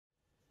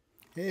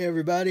Hey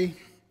everybody,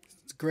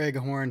 it's Greg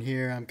Horne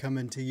here. I'm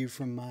coming to you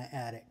from my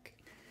attic.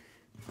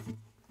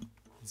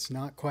 It's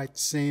not quite the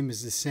same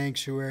as the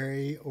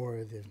sanctuary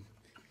or the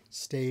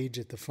stage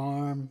at the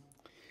farm,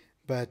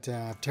 but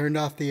I've turned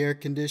off the air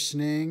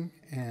conditioning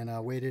and I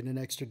waited an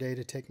extra day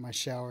to take my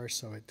shower,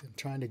 so I'm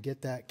trying to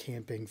get that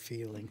camping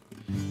feeling.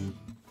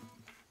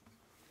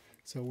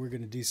 So we're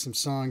going to do some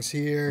songs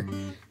here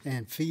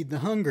and feed the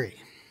hungry.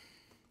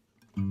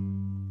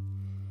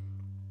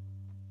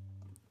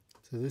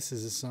 So this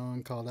is a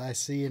song called I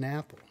See an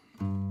Apple.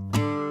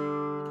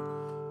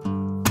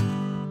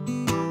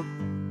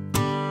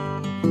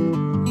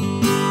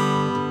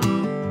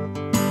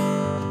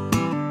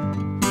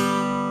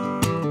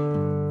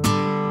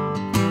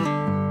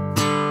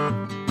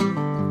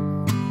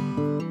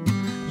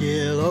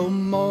 Yellow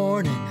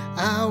morning,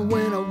 I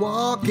went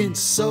a-walking,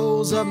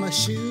 soles of my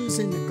shoes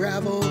in the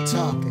gravel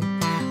talking.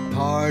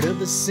 Part of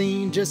the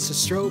scene, just a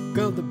stroke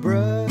of the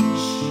brush.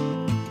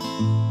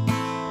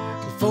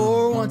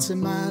 For once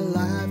in my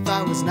life,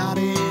 I was not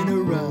in a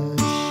rush.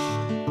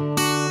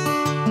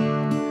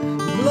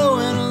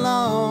 Blowing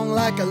along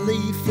like a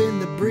leaf in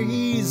the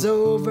breeze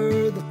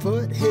over the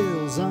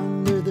foothills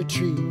under the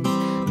trees.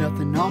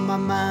 Nothing on my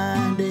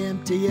mind,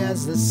 empty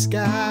as the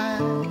sky,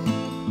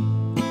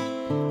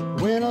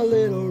 when a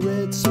little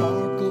red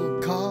sparkle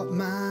caught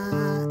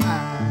my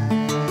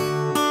eye.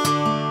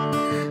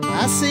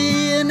 I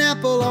see an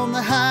apple on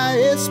the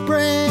highest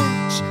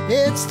branch.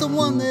 It's the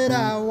one that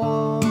I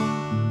want.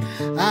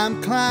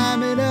 I'm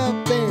climbing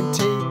up and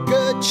take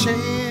a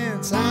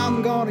chance.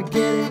 I'm gonna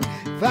get it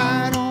if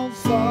I don't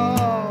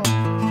fall.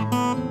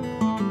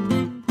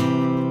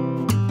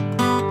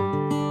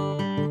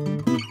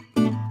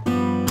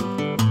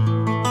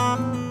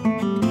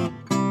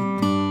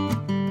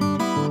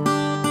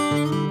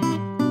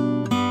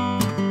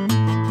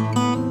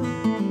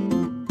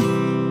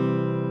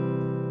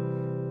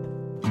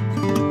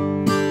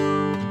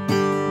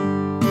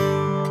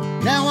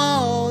 Now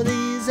all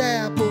these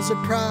apples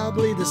are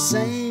probably the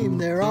same.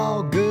 They're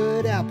all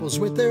good apples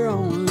with their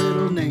own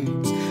little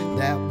names.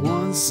 That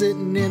one's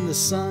sitting in the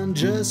sun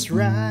just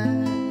right.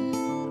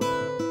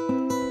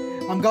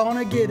 I'm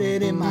gonna get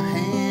it in my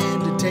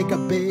hand and take a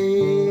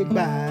big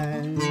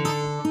bite.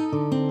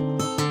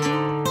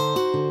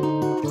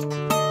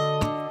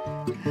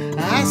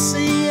 I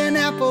see an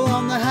apple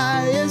on the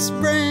highest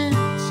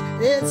branch.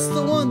 It's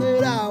the one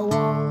that I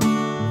want.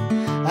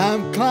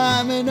 I'm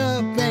climbing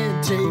up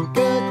and take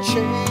a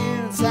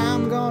chance.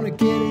 I'm gonna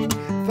get it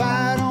if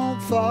I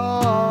don't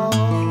fall.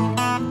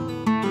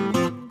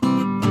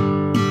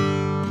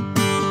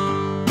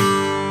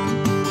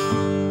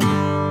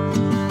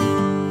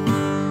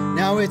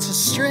 Now it's a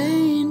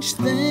strange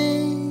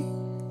thing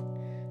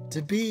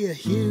to be a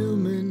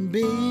human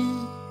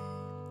being.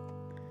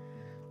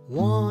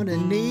 Want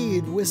and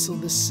need whistle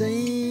the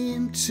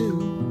same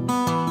tune.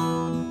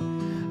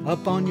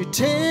 Up on your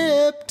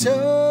tiptoes,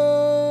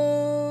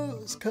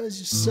 'cause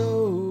you're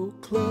so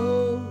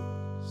close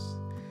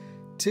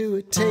to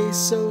a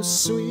taste so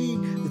sweet,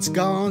 it's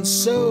gone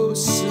so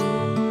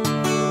soon.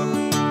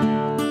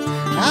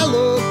 I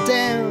looked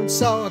down,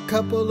 saw a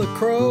couple of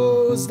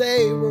crows.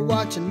 They were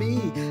watching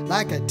me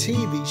like a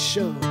TV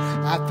show.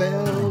 I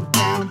fell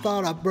down,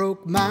 thought I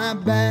broke my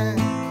back.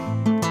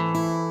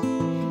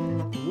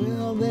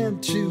 Well,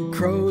 them two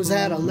crows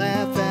had a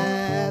laugh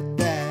at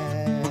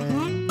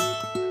that.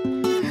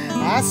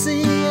 I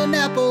see an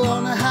apple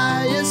on the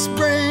highest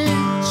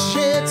branch.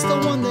 It's the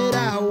one that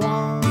I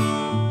want.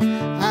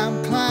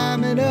 I'm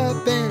climbing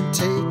up and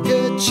take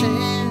a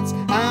chance.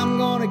 I'm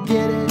gonna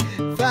get it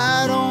if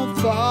I don't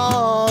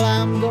fall.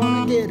 I'm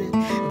gonna get it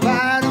if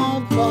I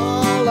don't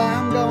fall.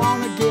 I'm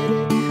gonna get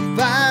it if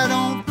I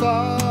don't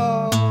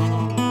fall.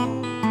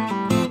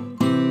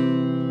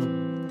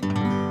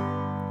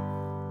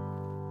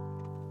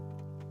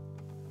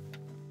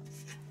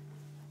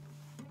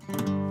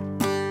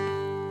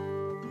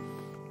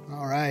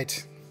 All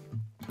right.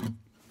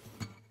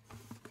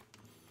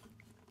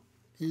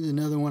 Here's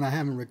another one I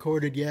haven't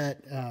recorded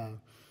yet.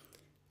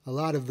 A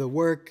lot of the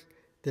work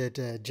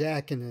that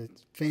Jack and the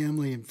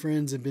family and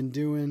friends have been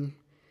doing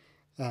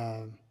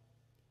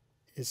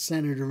is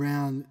centered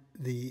around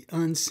the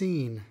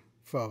unseen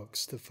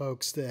folks, the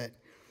folks that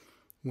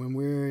when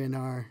we're in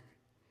our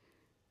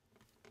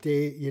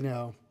day,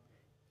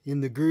 in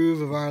the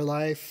groove of our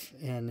life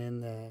and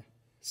in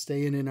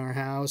staying in our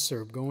house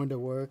or going to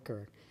work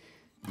or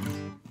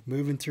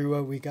moving through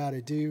what we got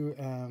to do,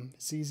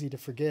 it's easy to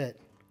forget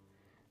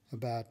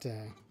about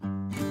the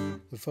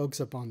folks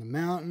up on the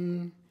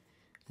mountain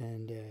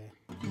and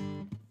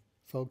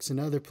folks in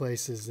other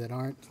places that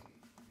aren't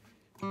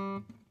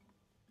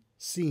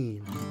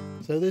seen.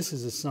 So this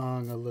is a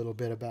song a little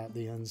bit about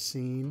the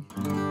unseen.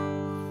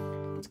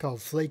 It's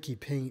called Flaky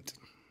Paint.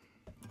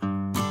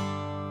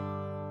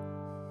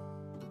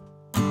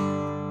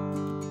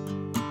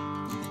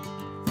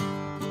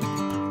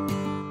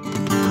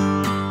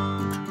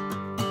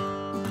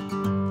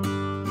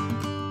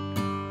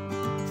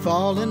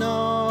 Falling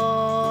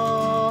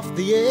off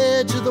the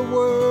edge of the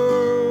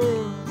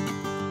world,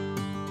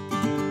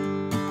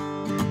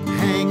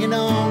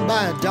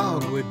 by a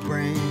dogwood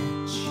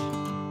branch.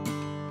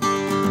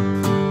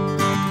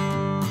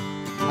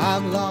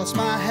 I've lost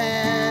my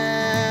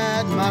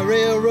hat, my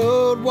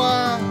railroad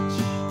watch.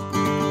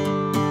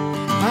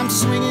 I'm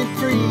swinging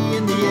free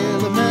in the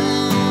elements,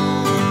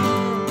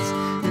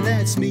 and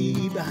that's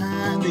me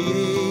behind the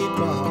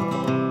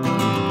 8-ball.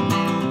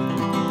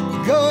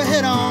 Go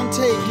ahead on,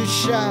 take your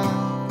shot.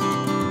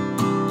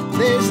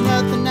 There's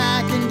nothing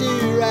I can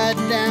do right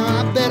now.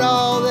 I bet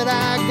all that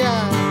I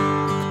got.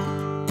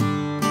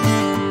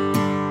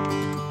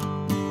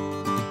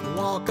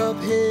 Walk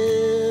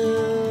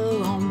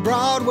uphill on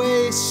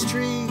Broadway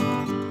Street,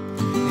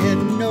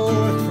 heading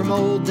north from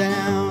old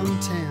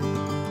downtown.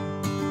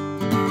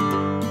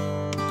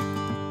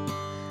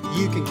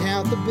 You can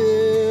count the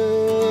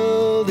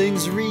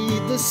buildings,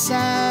 read the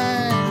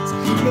signs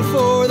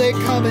before they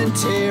come and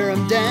tear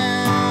them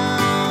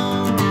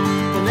down.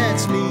 And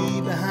that's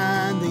me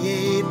behind the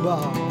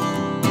 8-ball,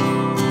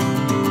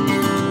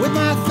 with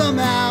my thumb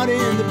out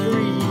in the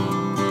breeze.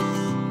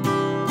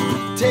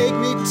 Take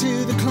me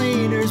to the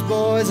cleaners,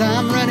 boys,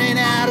 I'm running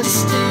out of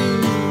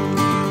steam.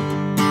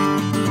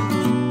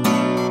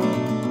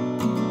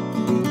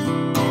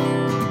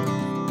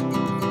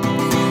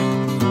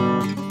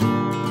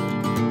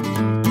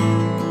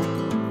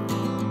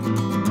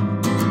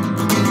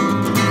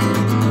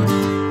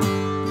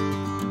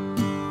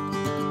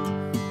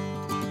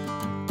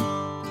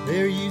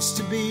 There used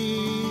to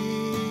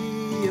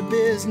be a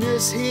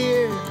business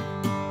here,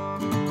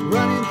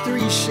 running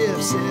 3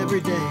 shifts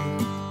every day.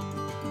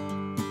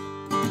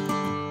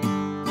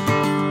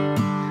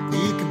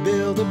 You could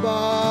build a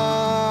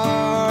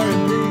bar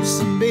and brew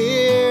some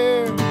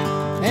beer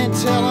and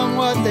tell them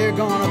what they're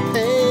gonna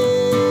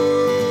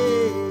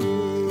pay.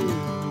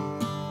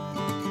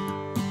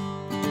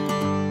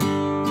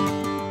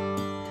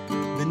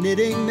 The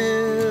knitting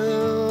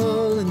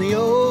mill and the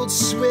old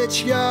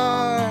switch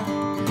yard,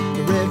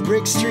 the red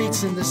brick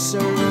streets and the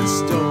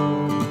servants'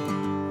 door,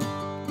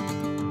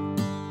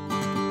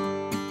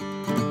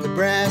 the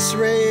brass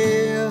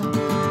rail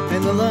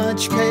and the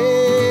lunch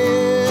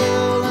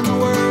pail and the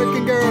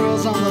working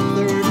girls on the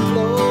 3rd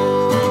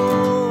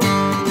floor.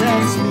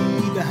 That's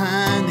me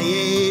behind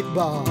the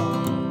 8-ball,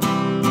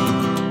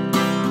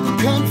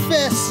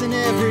 confessing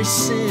every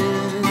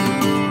sin.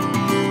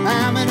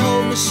 I'm an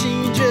old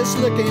machine just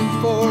looking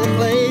for a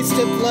place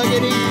to plug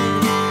it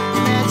in.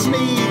 That's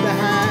me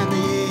behind the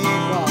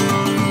 8-ball.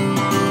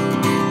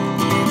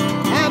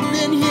 I've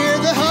been here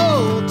the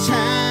whole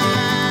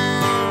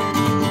time,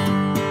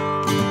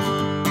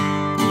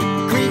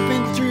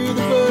 creeping through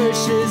the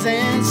bushes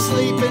and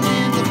sleeping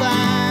in the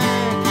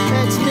vine.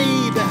 That's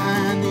me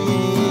behind the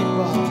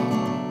 8-ball.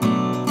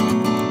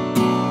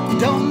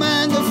 Don't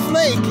mind the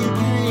flaky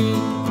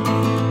paint,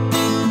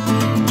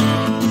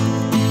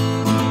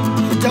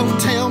 but don't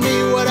tell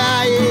me what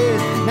I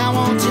is, and I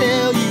won't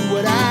tell you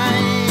what I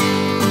am.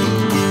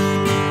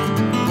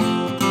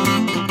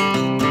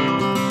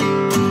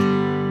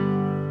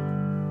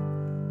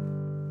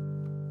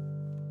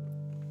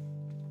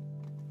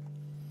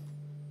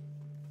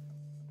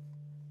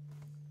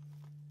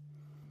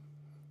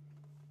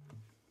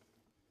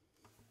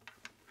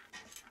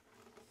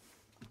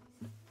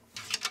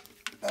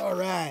 All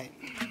right.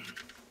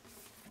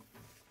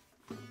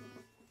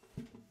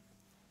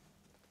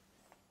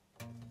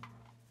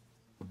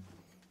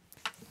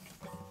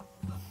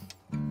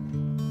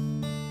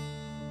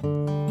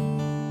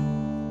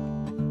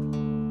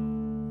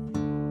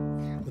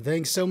 Well,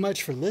 thanks so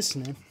much for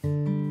listening,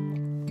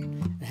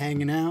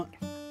 hanging out,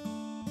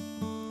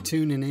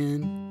 tuning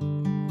in.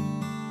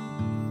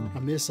 I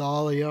miss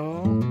all of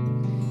y'all.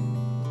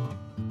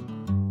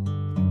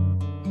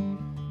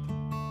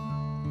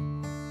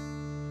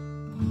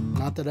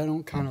 Not that I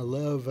don't kind of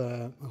love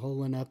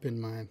holing up in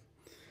my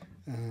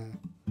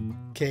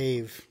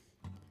cave.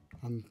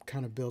 I'm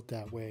kind of built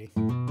that way.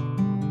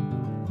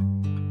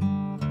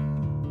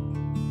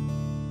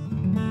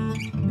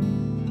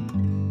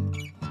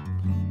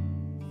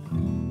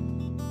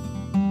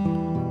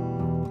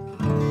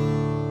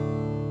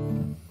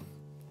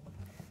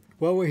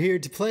 Well, we're here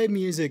to play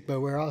music,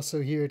 but we're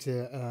also here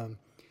to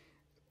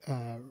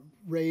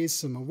raise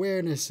some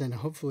awareness and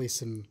hopefully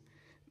some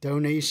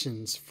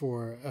donations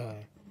for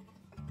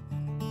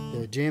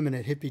the Jammin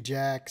at Hippie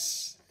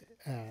Jack's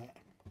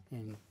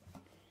and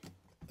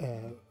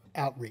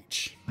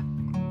outreach,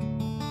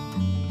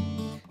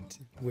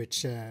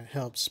 which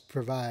helps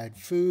provide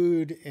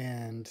food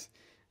and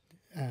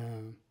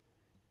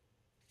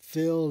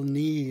fill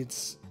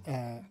needs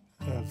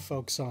of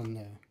folks on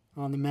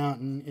the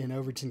mountain in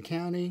Overton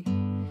County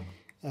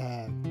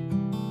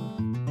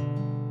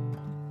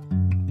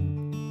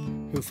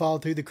who fall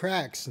through the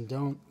cracks and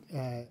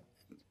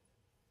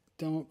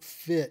don't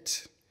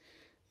fit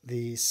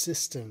the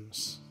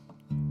systems.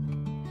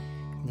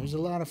 And there's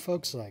a lot of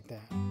folks like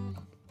that.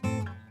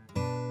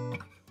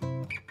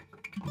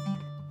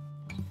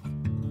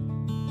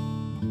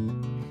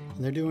 And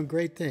they're doing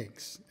great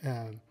things.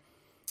 I'm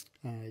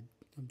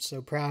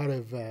so proud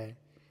of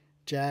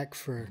Jack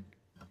for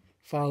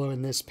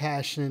following this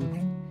passion,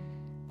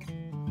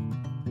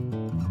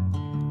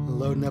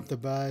 loading up the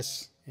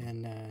bus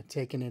and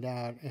taking it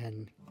out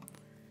and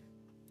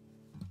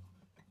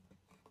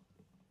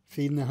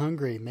feeding the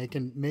hungry,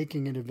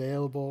 making it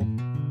available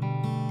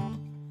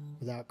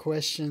without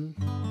question,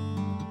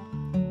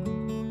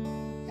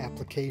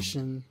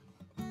 application,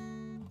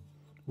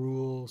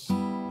 rules.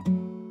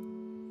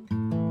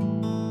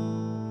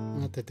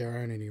 Not that there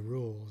aren't any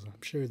rules.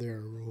 I'm sure there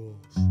are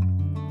rules.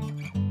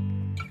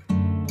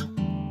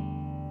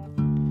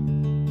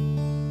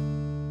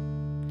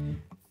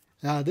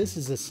 This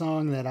is a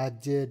song that I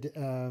did.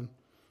 I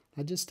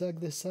just dug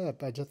this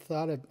up. I just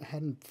thought I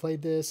hadn't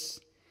played this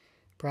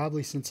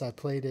probably since I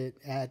played it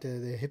at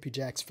the Hippie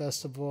Jack's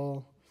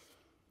festival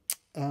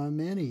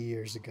many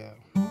years ago.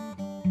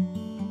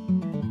 I'm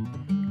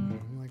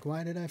like,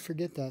 why did I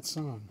forget that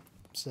song?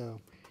 So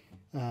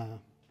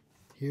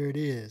here it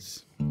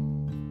is.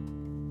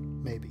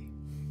 Maybe.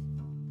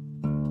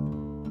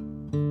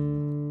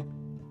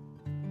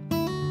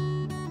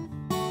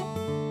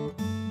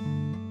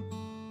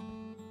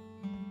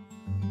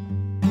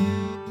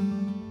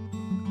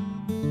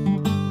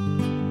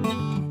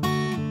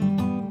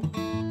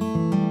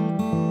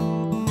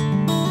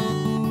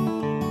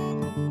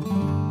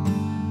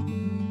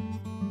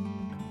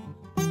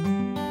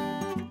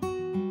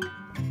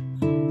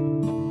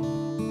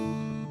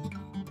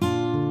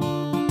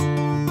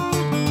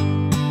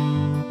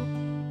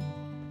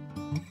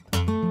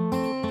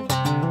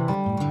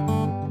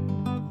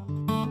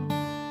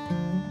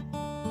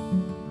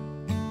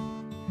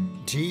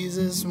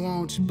 Jesus,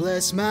 won't you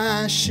bless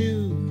my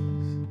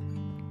shoes?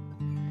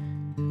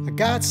 I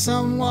got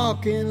some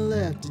walking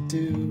left to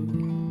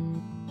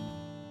do.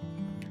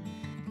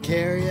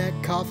 Carry that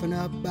coffin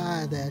up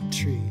by that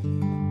tree,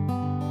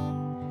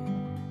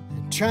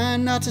 and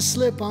trying not to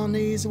slip on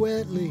these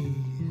wet leaves.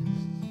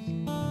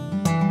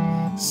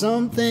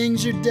 Some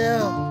things you're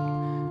dealt,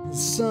 and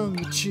some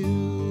you choose.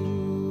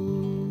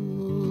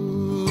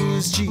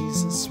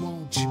 Jesus,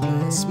 won't you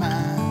bless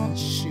my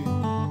shoes?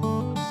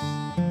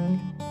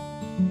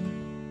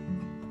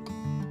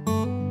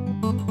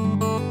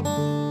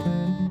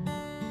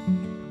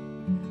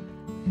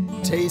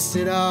 Taste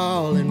it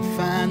all and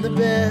find the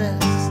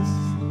best,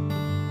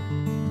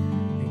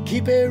 and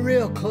keep it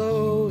real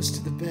close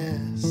to the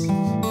best.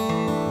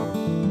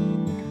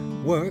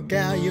 Work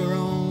out your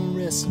own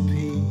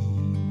recipe.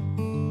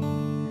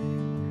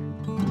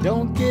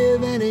 Don't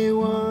give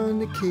anyone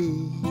the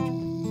key.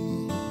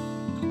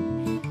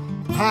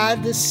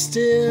 Hide the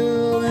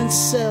still and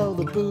sell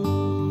the booze.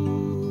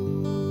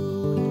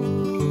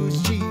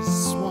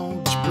 Jesus,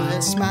 won't you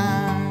bless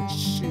my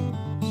shoes?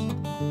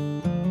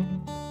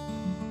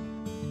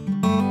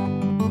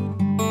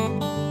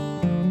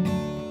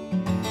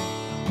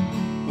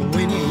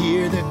 When you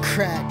hear the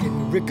crack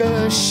and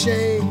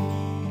ricochet,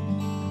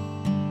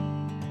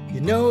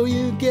 you know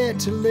you get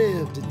to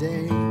live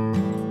today.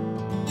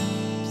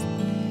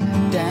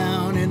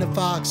 Down in the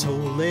foxhole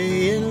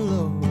laying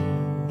low,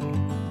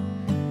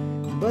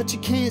 but you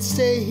can't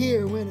stay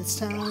here when it's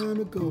time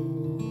to go.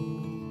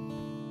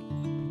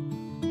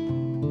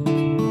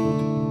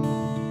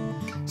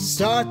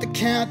 Start the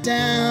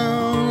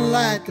countdown,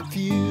 light the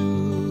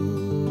fuse.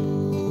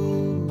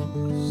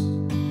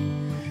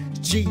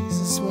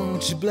 Jesus,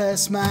 won't you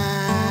bless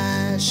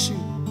my shoes?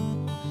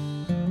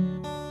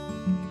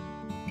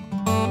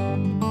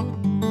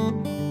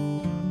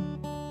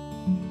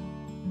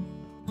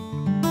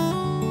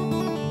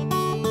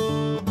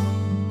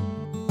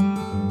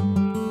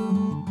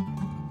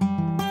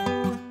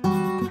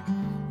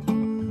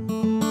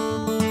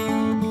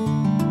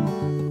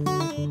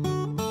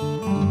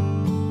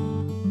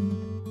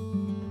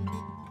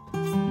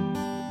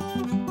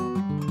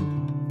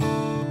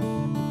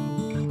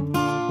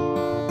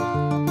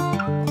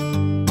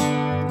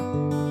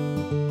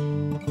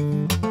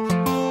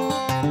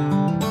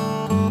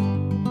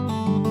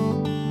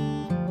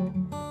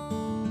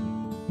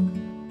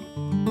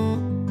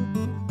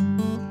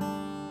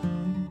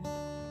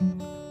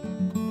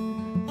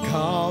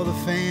 Call the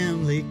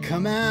family,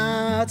 come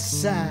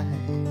outside,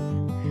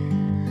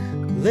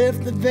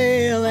 lift the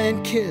veil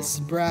and kiss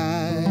the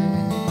bride.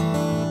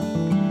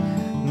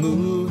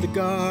 Move the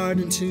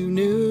garden to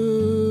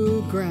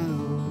new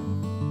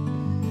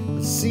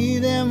ground, see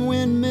them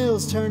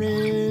windmills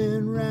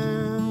turning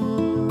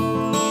round.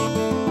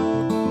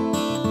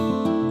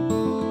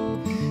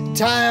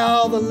 Tie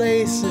all the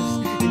laces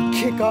and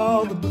kick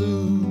all the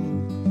blues.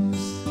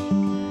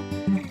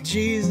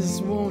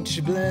 Jesus, won't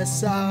you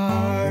bless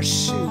our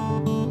shoes?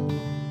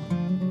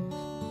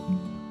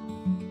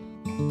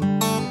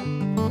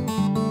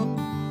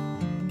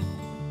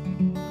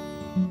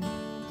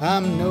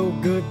 I'm no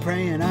good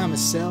praying, I'm a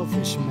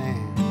selfish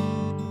man,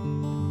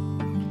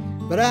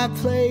 but I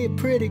play a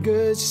pretty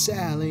good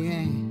Sally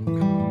Ann.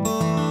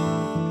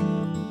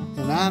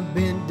 And I've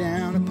been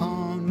down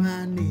upon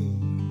my knees,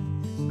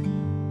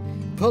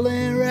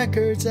 pulling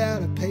records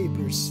out of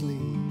paper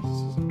sleeves.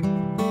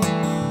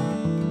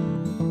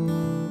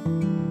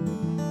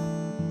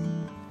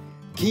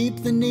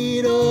 Keep the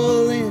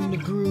needle in the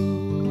groove.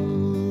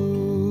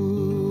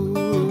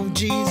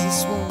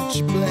 Jesus, won't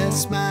you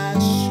bless my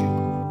shoes?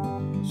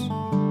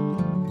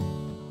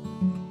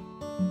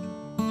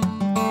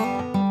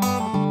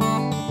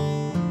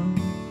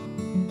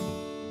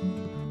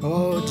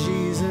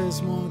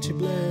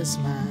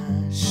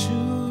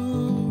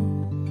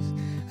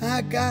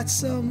 I got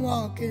some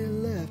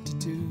walking left to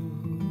do.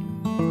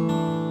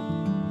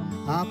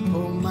 I'll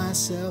pull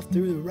myself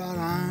through the wrought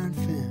iron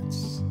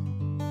fence,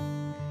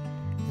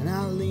 and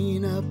I'll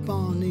lean up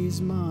on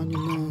these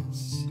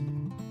monuments.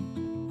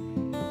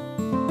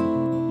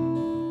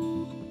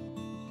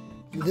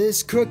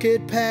 This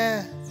crooked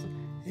path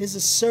is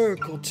a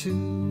circle too.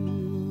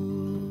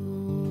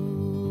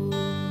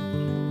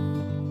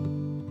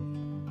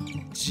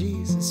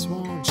 Jesus,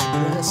 won't you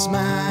bless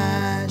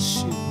my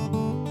shoes?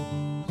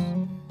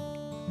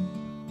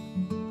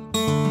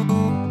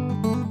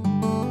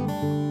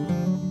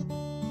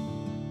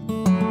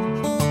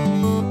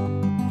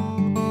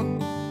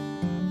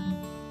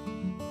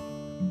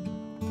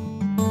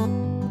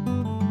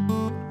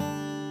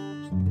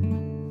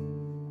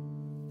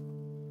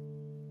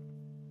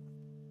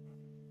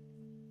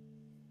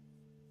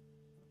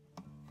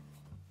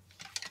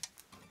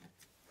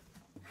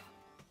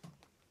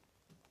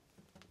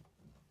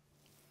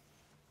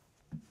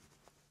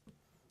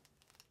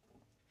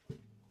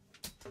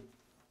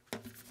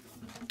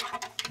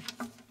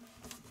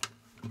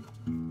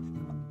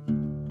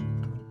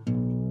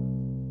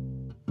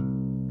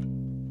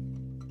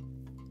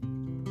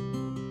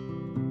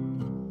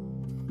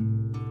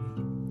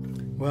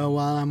 Well,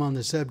 while I'm on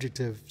the subject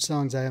of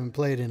songs I haven't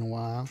played in a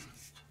while,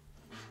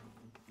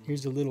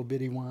 here's a little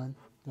bitty one.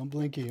 Don't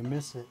blink or you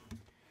miss it.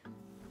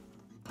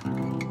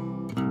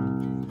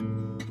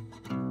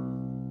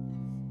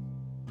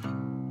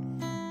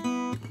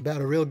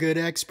 About a real good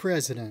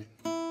ex-president.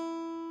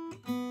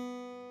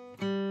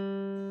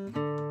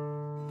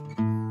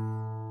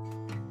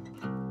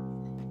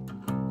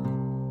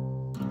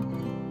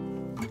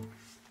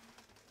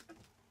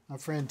 My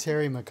friend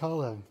Terry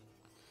McCullough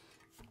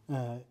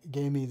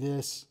gave me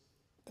this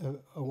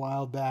a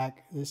while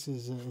back. This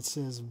is it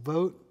says,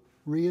 "Vote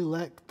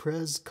re-elect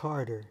Prez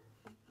Carter."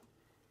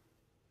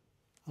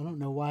 I don't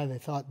know why they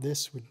thought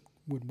this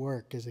would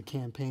work as a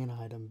campaign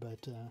item,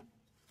 but there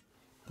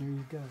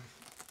you go.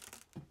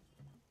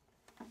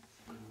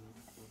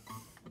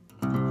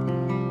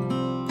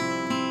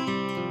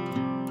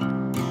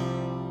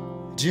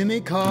 Jimmy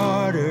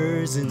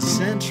Carter's in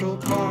Central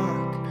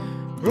Park.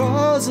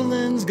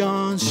 Rosalind's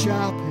gone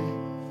shopping.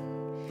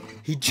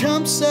 He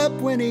jumps up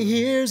when he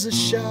hears a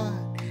shot.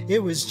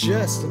 It was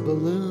just a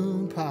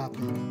balloon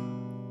popping.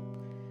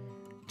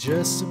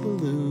 Just a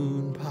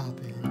balloon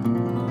popping.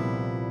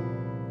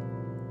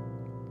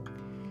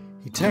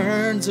 He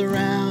turns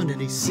around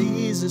and he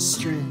sees a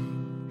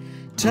string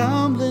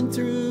tumbling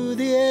through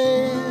the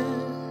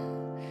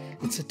air.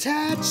 It's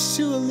attached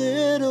to a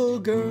little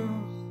girl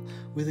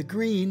with a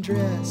green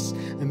dress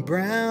and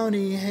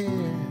brownie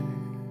hair.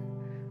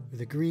 With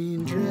a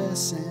green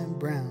dress and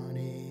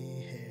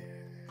brownie hair.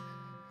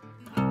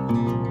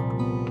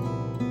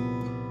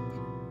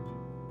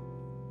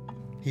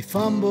 He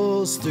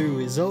fumbles through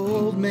his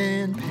old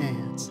man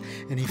pants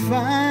and he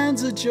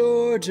finds a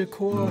Georgia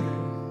quarter.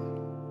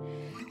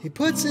 He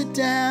puts it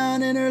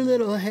down in her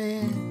little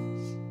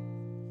hands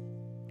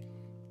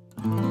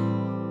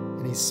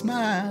and he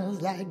smiles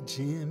like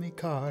Jimmy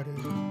Carter.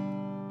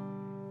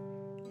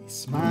 He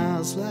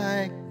smiles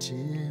like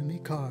Jimmy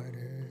Carter.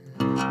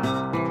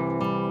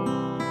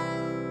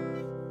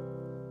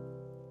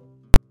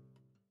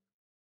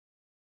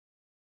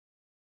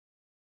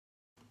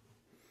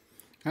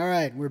 All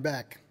right, we're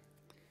back.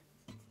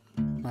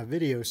 My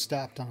video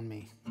stopped on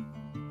me,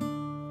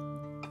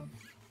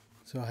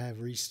 so I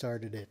have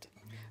restarted it.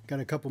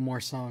 Got a couple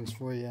more songs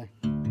for you.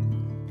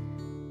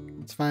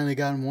 It's finally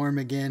gotten warm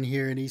again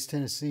here in East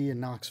Tennessee in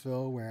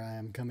Knoxville, where I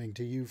am coming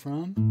to you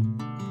from.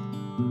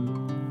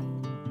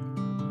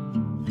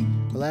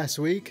 Last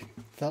week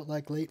felt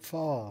like late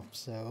fall,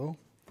 so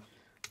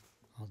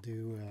I'll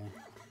do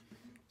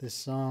this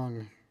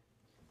song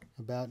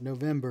about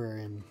November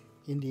in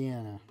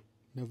Indiana.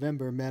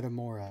 November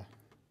Metamora.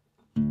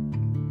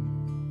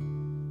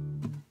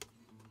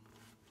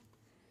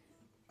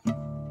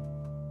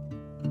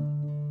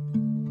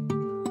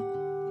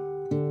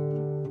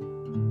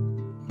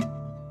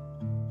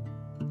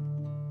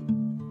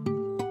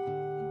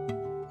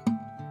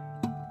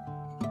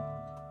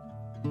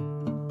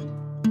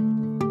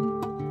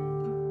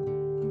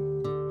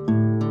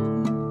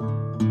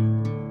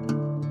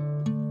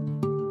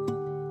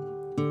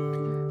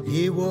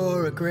 He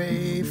wore a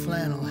gray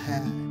flannel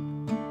hat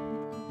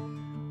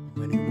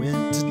when he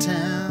went to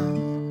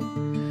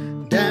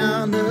town,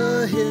 down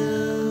the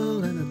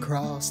hill and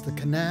across the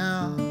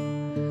canal,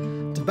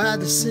 to buy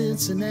the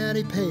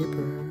Cincinnati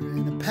paper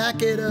and a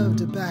packet of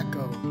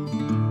tobacco.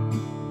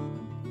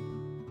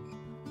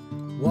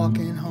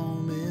 Walking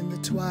home in the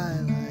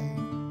twilight,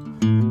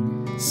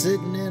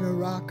 sitting in a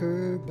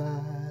rocker by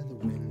the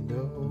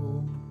window.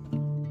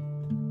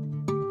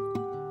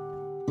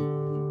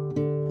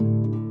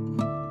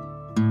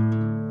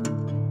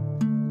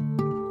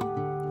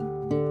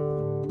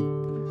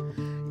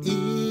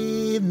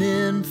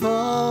 Evening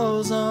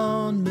falls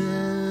on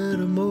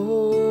Metamora.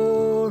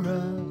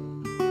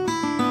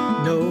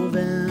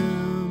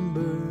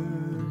 November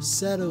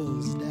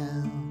settles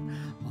down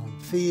on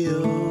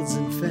fields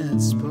and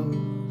fence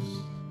posts.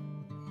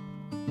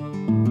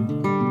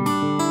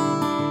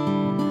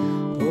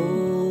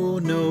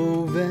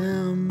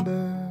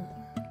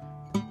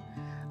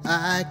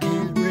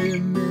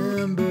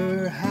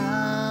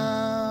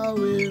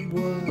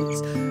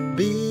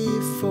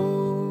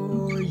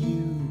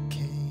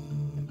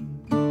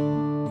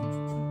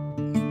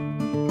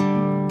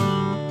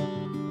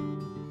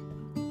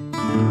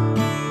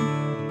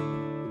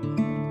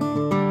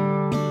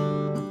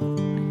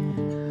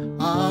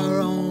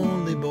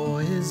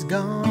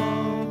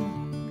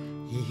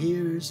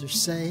 neighbors are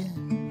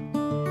saying.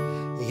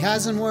 He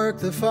hasn't worked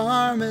the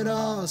farm at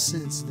all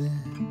since then.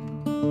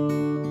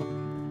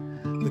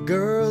 The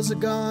girls are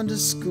gone to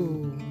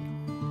school,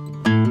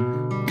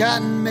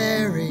 gotten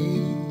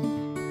married.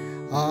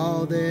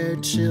 All their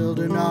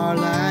children are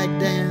like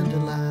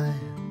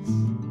dandelions,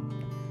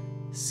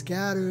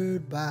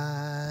 scattered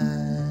by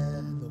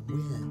the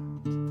wind.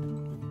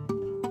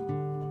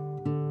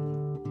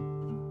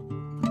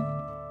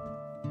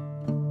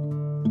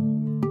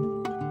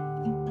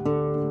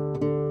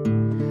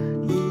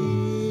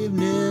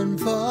 Evening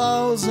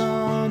falls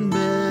on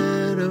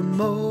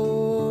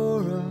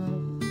Metamora.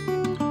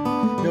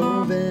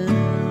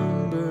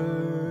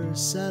 November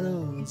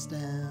settles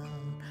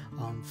down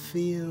on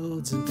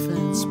fields and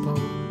fence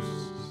posts.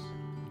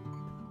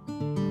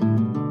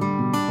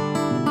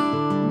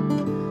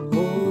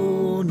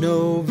 Oh,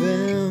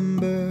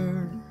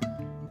 November,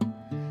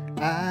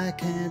 I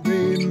can't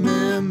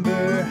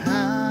remember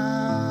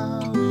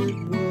how it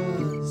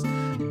was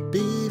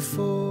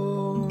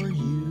before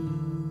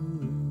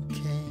you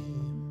came.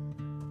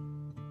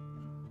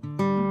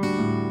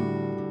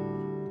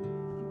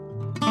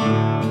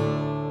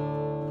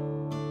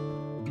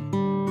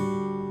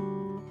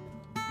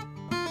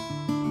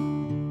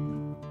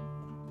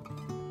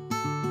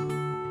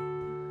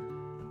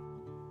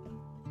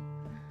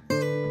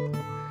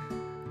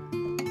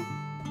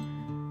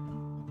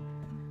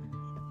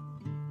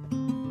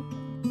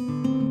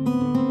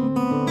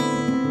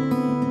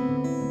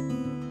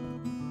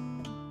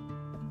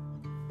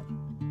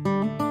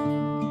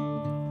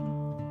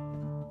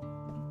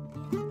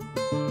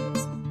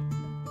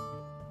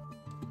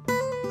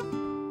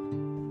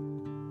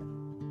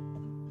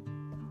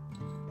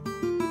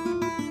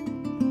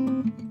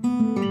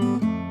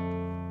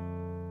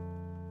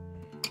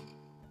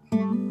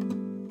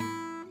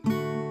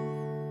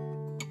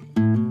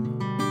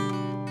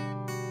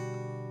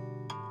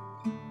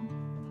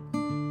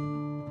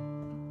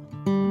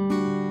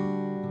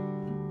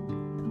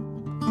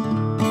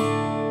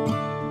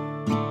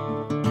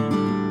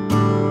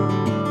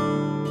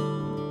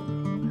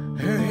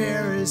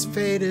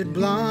 Faded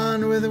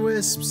blonde with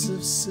wisps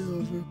of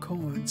silver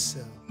corn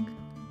silk.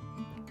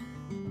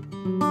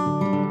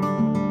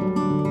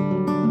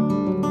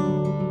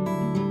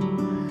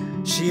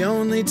 She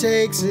only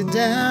takes it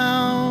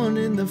down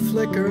in the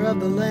flicker of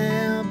the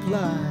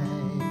lamplight.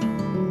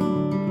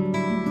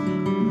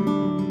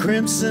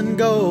 Crimson,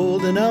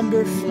 gold, and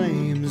umber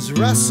flames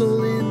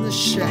rustle in the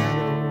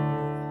shadows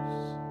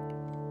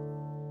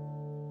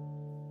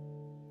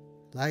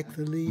like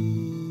the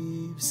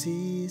leaves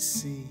he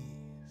sees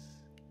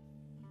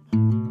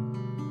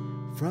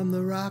from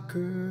the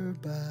rocker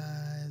by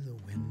the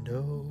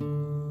window.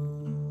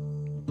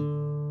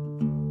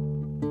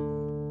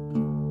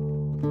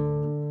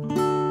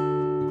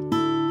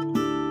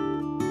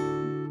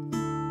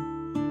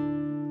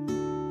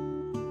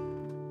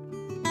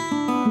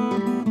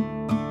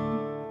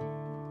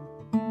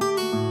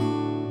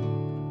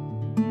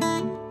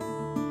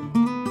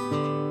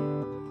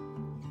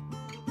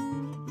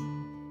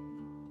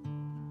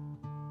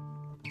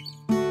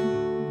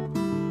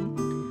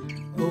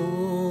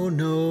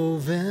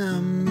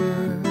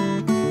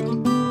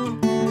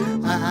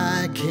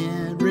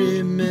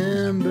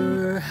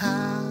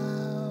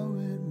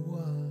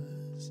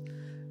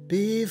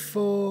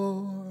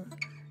 Before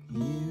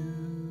you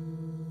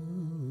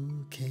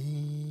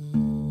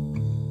came.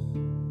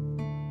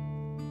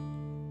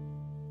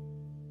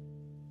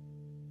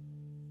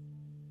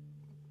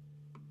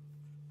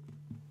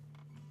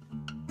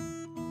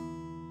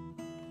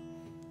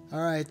 All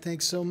right,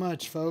 thanks so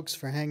much, folks,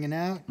 for hanging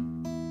out.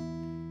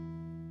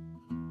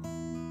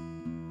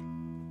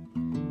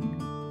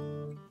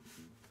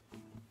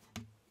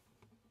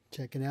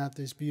 Checking out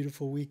this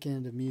beautiful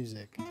weekend of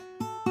music.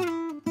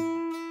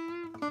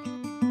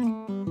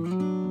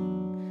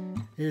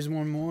 Here's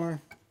one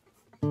more.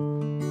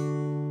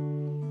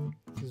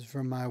 This is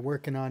from my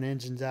Working on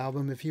Engines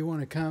album. If you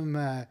want to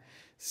come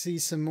see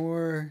some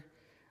more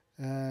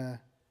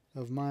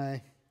of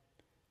my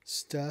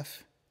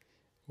stuff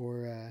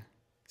or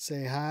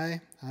say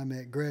hi, I'm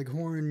at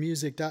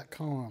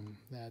greghornemusic.com.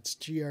 That's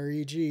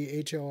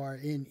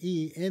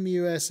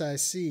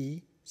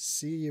GREGHORNEMUSIC.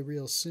 See you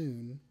real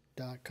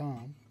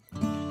soon.com.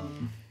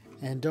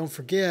 And don't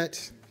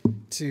forget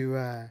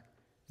to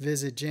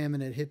visit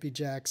Jammin at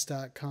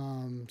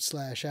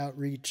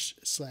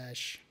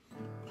hippiejacks.com/outreach/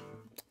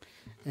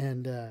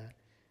 and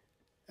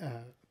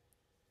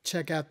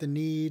check out the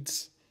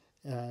needs,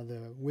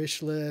 the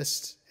wish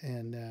list,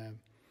 and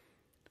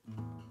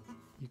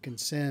you can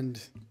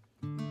send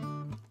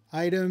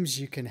items,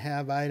 you can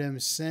have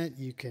items sent,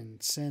 you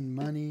can send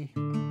money,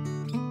 and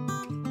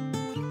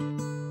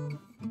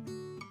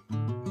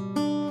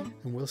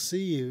we'll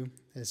see you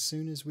as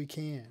soon as we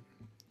can.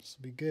 This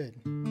will be good.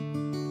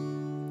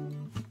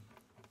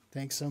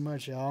 Thanks so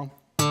much, y'all.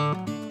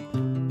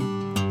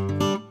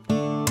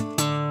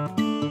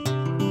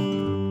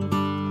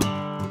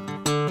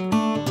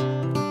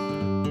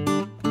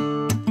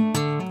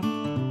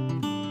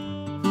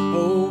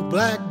 Oh,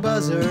 black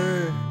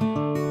buzzard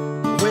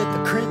with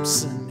the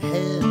crimson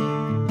head.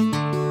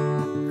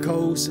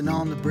 coasting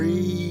on the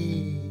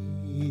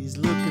breeze,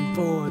 looking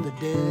for the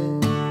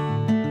dead.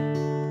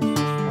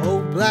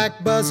 Old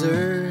black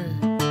buzzard,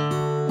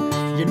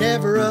 you're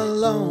never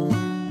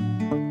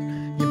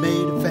alone. You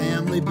made a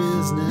family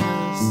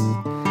business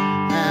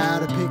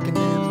out of picking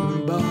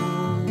them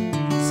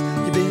bones.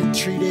 You've been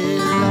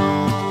treated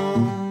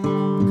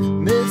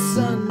wrong,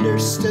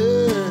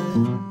 misunderstood.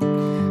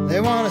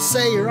 They want to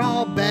say you're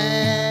all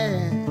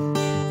bad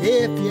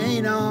if you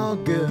ain't all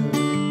good.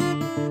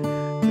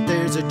 But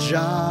there's a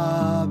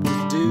job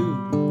to do,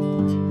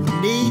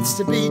 it needs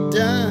to be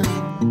done.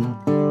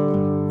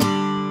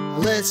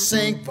 Let's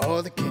sing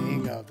for the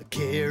king of the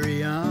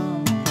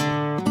carry-on.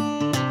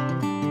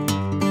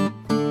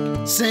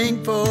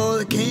 Sing for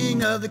the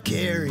king of the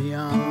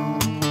carry-on.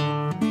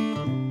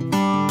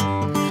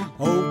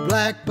 Old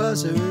black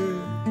buzzard,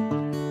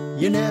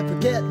 you never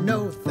get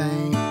no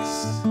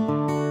thanks.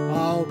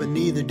 Oh, but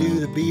neither do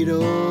the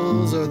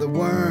beetles or the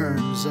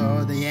worms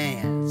or the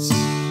ants.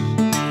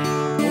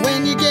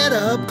 When you get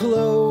up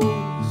close,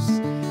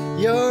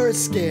 you're a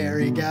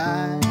scary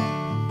guy,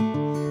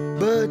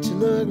 but you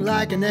look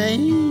like an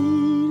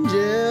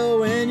angel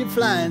when you're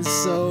flying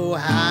so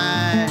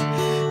high.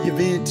 You've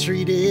been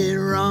treated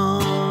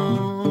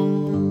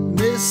wrong,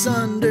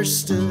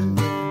 misunderstood.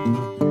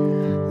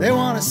 They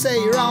want to say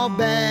you're all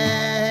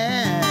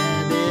bad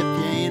if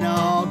you ain't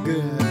all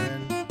good.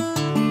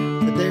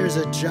 But there's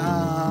a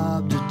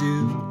job to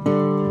do,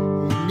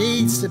 it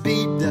needs to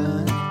be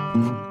done.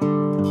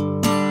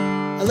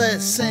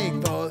 Let's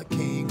sing for the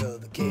king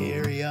of the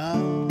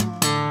carry-on.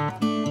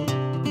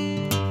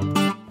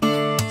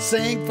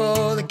 Sing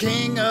for the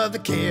king of the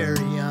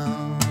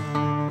carry-on.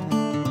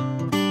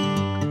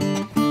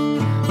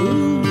 Ooh,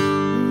 ooh,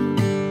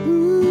 ooh, ooh.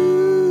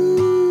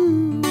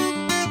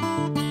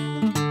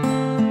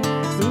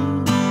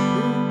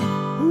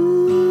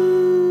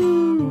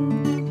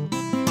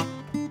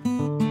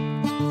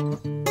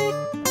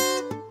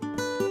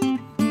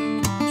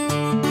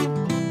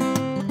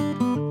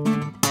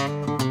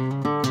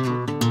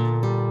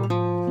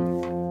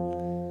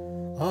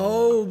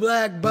 Oh,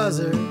 black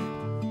buzzard,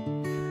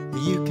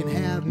 you can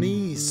have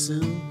me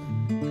soon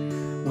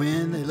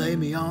when they lay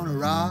me on a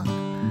rock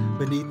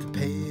beneath the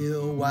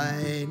pale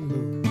white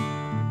moon.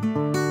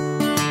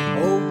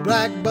 Old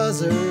black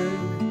buzzard,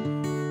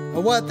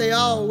 what they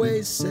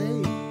always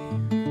say,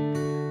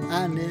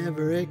 I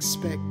never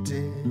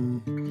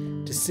expected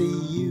to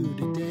see you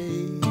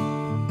today.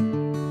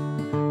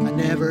 I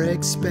never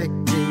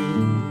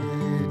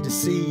expected to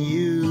see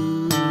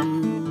you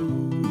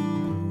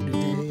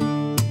today.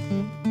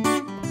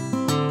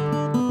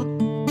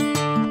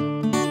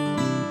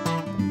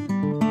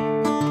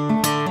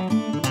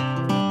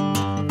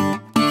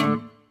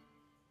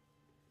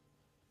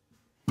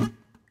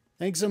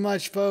 Thanks so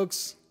much,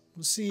 folks.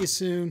 We'll see you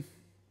soon.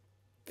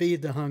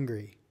 Feed the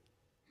hungry.